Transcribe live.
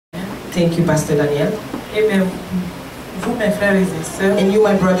Thank you, Pastor Daniel. Et même vous, mes frères et sœurs. And you,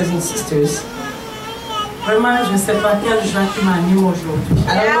 my brothers and sisters. Vraiment, je ne sais pas quelle joie qui m'anime aujourd'hui.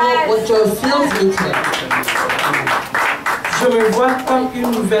 I don't know what joy fills me today. Je me vois comme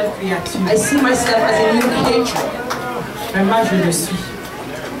une nouvelle créature. I see myself as a new creature. Vraiment, je le suis.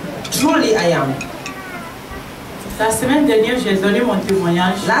 Truly, I am. La semaine dernière, j'ai donné mon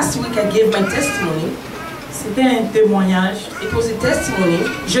témoignage. Last week, I gave my testimony. C'était un témoignage. It was a testimony.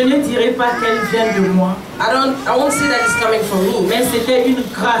 Je ne dirai pas qu'elle vient de moi. I won't say that it's coming from me. Mais c'était une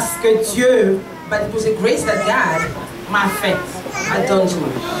grâce que Dieu, but it was a grace that God m'a faite. Had done to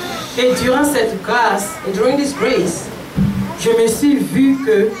me. Et durant cette grâce, and during this grace, je me suis vu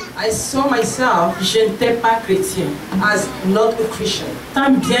que I saw myself je n'étais pas chrétien. As not a Christian. Tant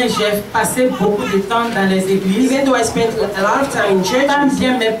bien j'ai passé beaucoup de temps dans les églises. Even though I spent a lot of time in church. Tant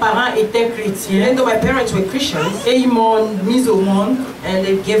bien mes parents étaient chrétiens. Even though my parents were Christians. Et ils m'ont mise au monde. And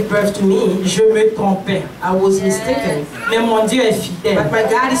they gave birth to me. Je me trompais. I was mistaken. Mais mon Dieu est fidèle. But my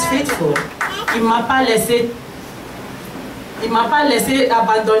God is faithful. Il m'a pas laissé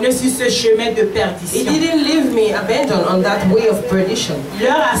abandonner sur ce chemin de perdition. He didn't leave me abandoned on that way of perdition.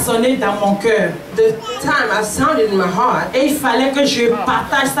 L'heure a sonné dans mon cœur. The time has sounded in my heart. Et il fallait que je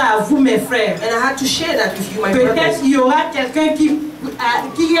partage ça à vous, mes frères. And I had to share that with you, my brothers. Peut-être il y aura quelqu'un qui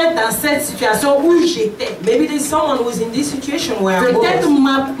est dans cette situation où j'étais. Maybe there's someone who's in this situation where I was. Peut-être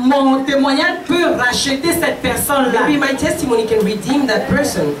mon témoignage peut racheter cette personne-là. Maybe my testimony can redeem that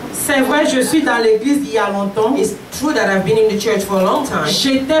person. C'est vrai, je suis dans l'église il y a longtemps. It's true that I've been in the church for a long time.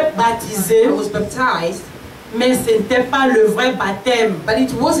 J'étais baptisé. I was baptized. Mais ce n'était pas le vrai baptême. But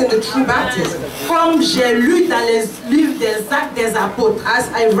it wasn't the true baptism. Comme j'ai lu dans les livres des Actes des Apôtres. As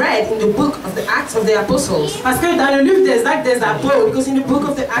I read in the book of the Acts of the Apostles. Parce que dans le livre des Actes des Apôtres, because in the book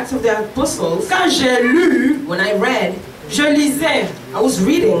of the Acts of the Apostles, quand j'ai lu, when I read, je lisais. I was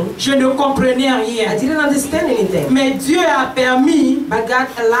reading. Je ne comprenais rien. I didn't understand anything. Mais Dieu a permis, but God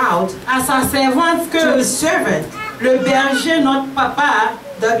allowed, à sa servante que to his servant, le berger, notre papa,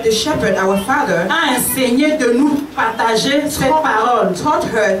 that the shepherd, our father, a enseigné de nous partager cette parole. Taught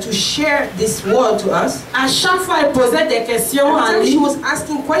her to share this word to us. À chaque fois, elle posait des questions en ligne. She was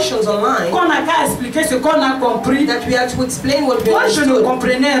asking questions online. Qu'on n'a qu'à expliquer ce qu'on a compris. That we had to explain what we Moi, understood. je ne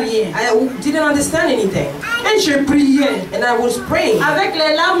comprenais rien. I didn't understand anything. Et je priais. And I was praying. Avec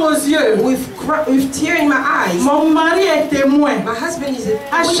les larmes aux yeux. With tears in my eyes. Mon mari est témoin. My husband is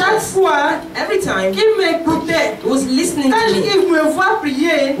à chaque fois, every time, il m'écoutait. He was listening Quand to me. il me voit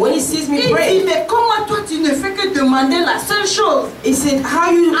prier, when he sees me il pray, dit, mais comment toi tu ne fais que demander la seule chose? He said,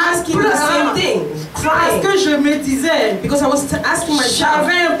 how you asking the same thing? Parce que je me disais, because I was asking myself,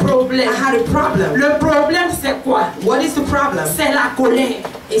 j'avais un problème. I had a problem. Le problème c'est quoi? What is the problem? C'est la colère.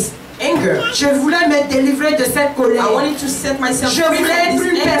 It's anger. Je voulais me délivrer de cette colère. I wanted to set myself je free voulais from être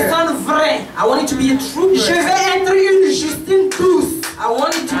this une anger. personne vraie. I wanted to be a true person. Je veux être une Justine douce. I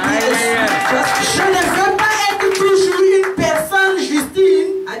wanted to be a Je ne veux pas être toujours une personne Justine.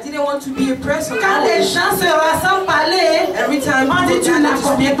 I didn't want to be a person. Quand les gens se rassemblent parler, every time on dit tu ne la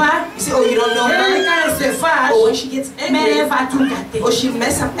connais pas. You say, oh, you don't know her. Et quand elle se fâche, oh, when she gets angry, mais elle va tout gâter. Oh, she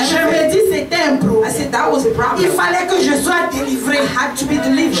mess up Je everything. me dis c'était un problème. I said that was a problem. Il fallait que je sois délivrée. I had to be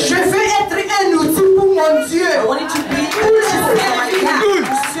delivered. Je veux être un outil pour mon Dieu. I wanted to be a tool for my God to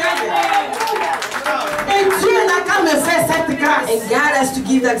serve Him. Et Dieu n'a qu'à me faire cette grâce. And God has to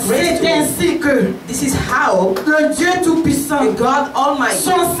give that grace to C'est ainsi que this is how le Dieu Tout-Puissant, God Almighty,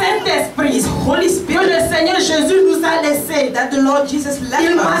 son Saint-Esprit, His Holy que Spirit, le Seigneur Jésus nous a laissé, that the Lord Jesus left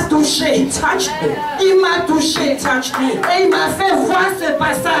il m'a us, touché. He touched me. Il m'a touché. He touched me. Et il m'a fait voir ce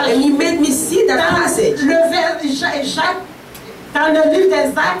passage. And He made me see that Dans passage. le vers Jacques, dans le livre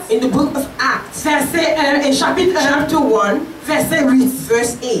des Actes, in the book of Acts, verset 1 et chapitre 1, chapter 1, verset 8,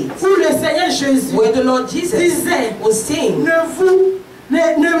 verse 8, où le Seigneur Jésus where the Lord Jesus disait, was saying,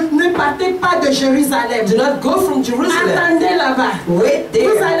 ne partez pas de Jérusalem. do not go from Jerusalem. Attendez là-bas. Wait Vous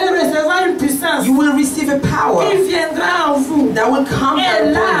there. allez recevoir une puissance. You will receive a power Il viendra en vous. that will come Et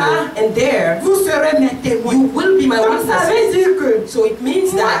upon là, you. And there, vous serez mes témoins. you will be my Donc ça veut witnesses. dire que So it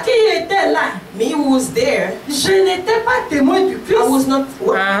means moi that qui étais là, me who was there, je n'étais pas témoin du Christ. I was not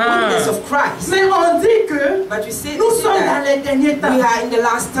witness of Christ. Mais on dit que But we say nous this sommes dans that les derniers temps. we are in the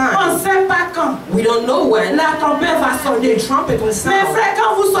last On ne time. sait pas quand We don't know when la trompette va sonner. the trumpet will Mes sound. frères,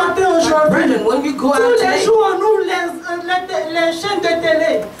 quand vous sortez But aujourd'hui, brethren, when we go tous out les today, jours on ouvre les chaînes de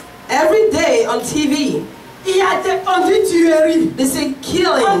télé. every day on TV, Il y a on dit tuerie. they say On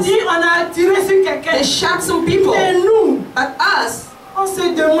killings. dit on a tiré sur quelqu'un. They shot some people. Et nous, But us, on se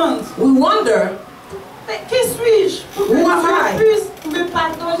demande, we wonder, mais qui suis-je pour que Who am I? Dieu puisse me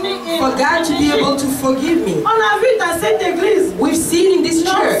pardonner et for God to be me able to forgive me. On a vu dans cette église We've seen in this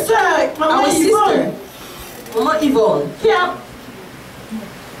nos church sœurs Maman Yvonne,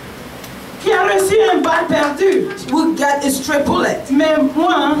 qui a reçu un bal perdu. who got a stray bullet. Mais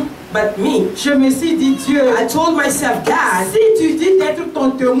moi, But me, je me suis dit, Dieu, I told myself, God, si tu dis d'être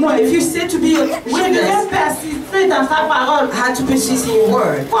ton témoin, if you said to be a je devais witness, persister dans sa parole. I had to persist in your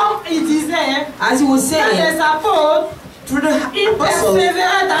word. Comme il disait, As he was dans saying, les apôtres, through the ils apostles,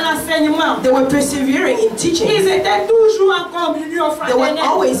 persévéraient dans l'enseignement. they were persevering in teaching. Ils étaient toujours en communion They were fraternelle.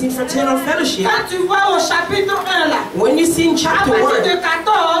 always in fraternal fellowship. Quand tu vois au chapitre 1 là, When you see in à chapter partir de 1,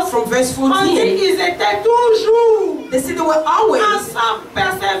 14, from verse on dit 14, qu'ils étaient toujours they said they were always ensemble,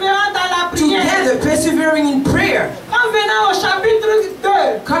 persévérant dans la prière. together, persevering in prayer. En venant au chapitre 2,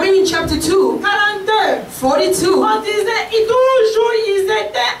 Coming in chapter 2, 42, 42, on disait toujours ils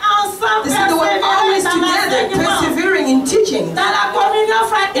étaient ensemble, they said they were always persévérant dans together, l'enseignement, persevering in teaching, dans la communion in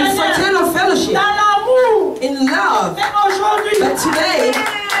fraternelle, fraternal fellowship, dans l'amour. in love. Mais aujourd'hui, But today,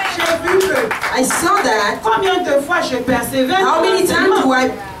 j'ai vu que I saw that. combien de fois je persévère How dans many times l'enseignement. do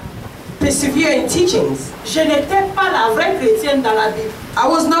I persevere in teachings? Je n'étais pas la vraie chrétienne dans la Bible. I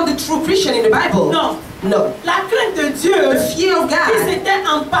was not the true Christian in the Bible. Non. No. La crainte de Dieu The fear of qui God s'était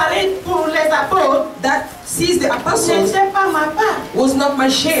emparée pour les apôtres that sees the apostles n'était pas ma part. was not my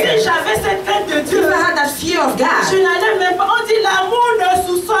Si share. j'avais cette crainte de Dieu, If I had that fear of je God, n'allais même pas. On dit l'amour ne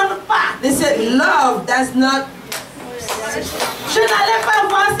sous-sonne pas. they said love does not. Je n'allais pas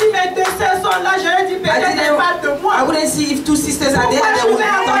voir si mes deux sœurs sont là. J'aurais dit peut-être elles parlent de moi. I wouldn't see if two sisters are there that would be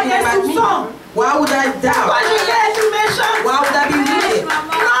talking about me. Why would I Pourquoi doubt? je vais être méchante? Why would I be wicked?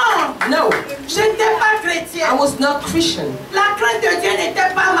 Non, No, je n'étais pas I chrétienne. was not Christian. La crainte de Dieu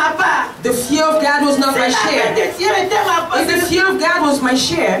n'était pas ma part. The fear of God was not Si my la crainte share. de Dieu était ma part, If the fear of God was my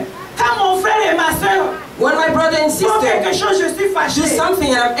share, quand mon frère et ma soeur when my brother and font quelque sister chose, je suis do fâchée.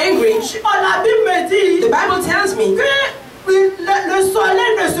 something and I'm angry, La Bible me dit the Bible tells me, que le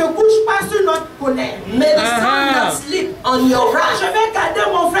soleil ne se couche pas sur notre colère. may the sun not sleep on your Pourquoi je wrath. vais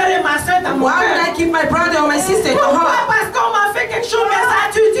garder mon frère et ma soeur dans mon Why would I cœur? keep my brother or my sister in your Pourquoi? heart? Parce qu'on m'a fait quelque chose, mes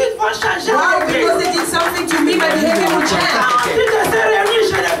attitudes vont changer. Why? avec Because lui. they did something to me, my behavior will change. Ensuite de se réunir,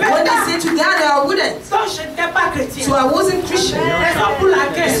 je ne vais When they pas. say together, I wouldn't. Donc je n'étais pas chrétien. So I wasn't Christian. Raison pour This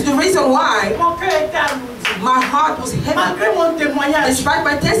laquelle is the reason why mon cœur était alourdi. my heart was heavy. Malgré mon témoignage, Despite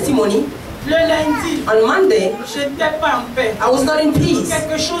my testimony, le lundi, on Monday, je n'étais pas en paix. I was not in peace.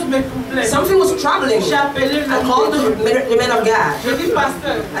 Quelque chose me troublait. Something was troubling J'ai me. appelé I called the man of God. Je dis,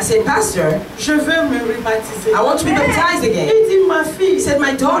 pasteur, I said, Pastor, je veux me rebaptiser. I want to be baptized again. Il dit, ma fille, He said,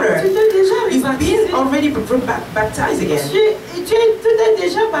 my tu daughter, t'es déjà you've rebaptisée. been already baptized again. Tu t'es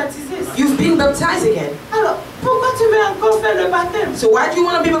déjà baptisée. You've been baptized again. Alors, pourquoi tu veux encore faire le baptême? So why do you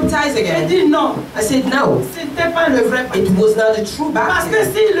want to be baptized J'ai again? dit non. I said, no. Ce n'était pas le vrai baptême. It was not the true Parce que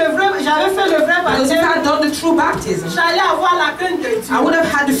baptism. si j'avais fait le vrai Because if I had baptême, done the true baptism, j'allais avoir la crainte de Dieu. I would have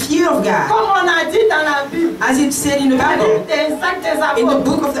had the fear of God. Comme on a dit dans la Bible, As it said in the dans le livre Bible, des Actes des in the Apôtres,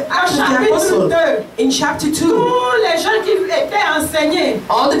 book of the au Acts of the chapitre Apostles, 2, in chapter 2, tous les gens qui étaient enseignés,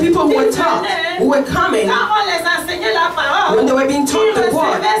 all the people who were taught, who were coming, quand on les enseignait la parole, when they were being ils taught the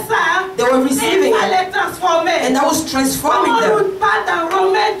word, recevaient ça, they were et receiving ça it, les transformait. and that was Comme transforming on them. nous parle dans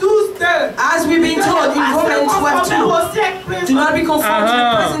Romains 12, 2. As we've been told in Romans 12:2, au siècle présent. do not be conformed to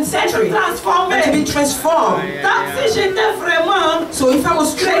the present century, but to Transformé. be transformed. Donc si j'étais vraiment So if I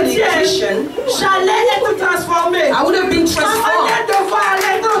was truly Christian, j'allais être transformé. I would have been Ma transformed. manière de voir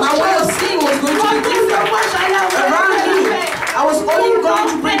allait être My way of seeing was going to be Autour de different. moi, j'allais Around me, I was only going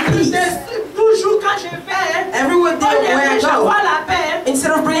to bring peace. Toujours quand je vais, Everywhere au there lieu where I que je go, vois la paix,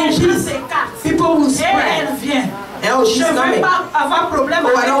 instead of bringing les gens peace, s'écartent. people will Et spread. elle vient. And oh, Je she's ne veux coming. pas avoir problème Oh,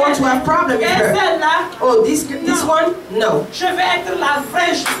 I avec don't want to elle. have problem with Et her. celle-là, Oh, this one? No. je vais être la vraie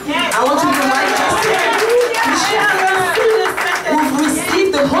justice. I want to be the righteous. J'ai reçu le Saint-Esprit. We've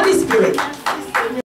received the Holy Spirit.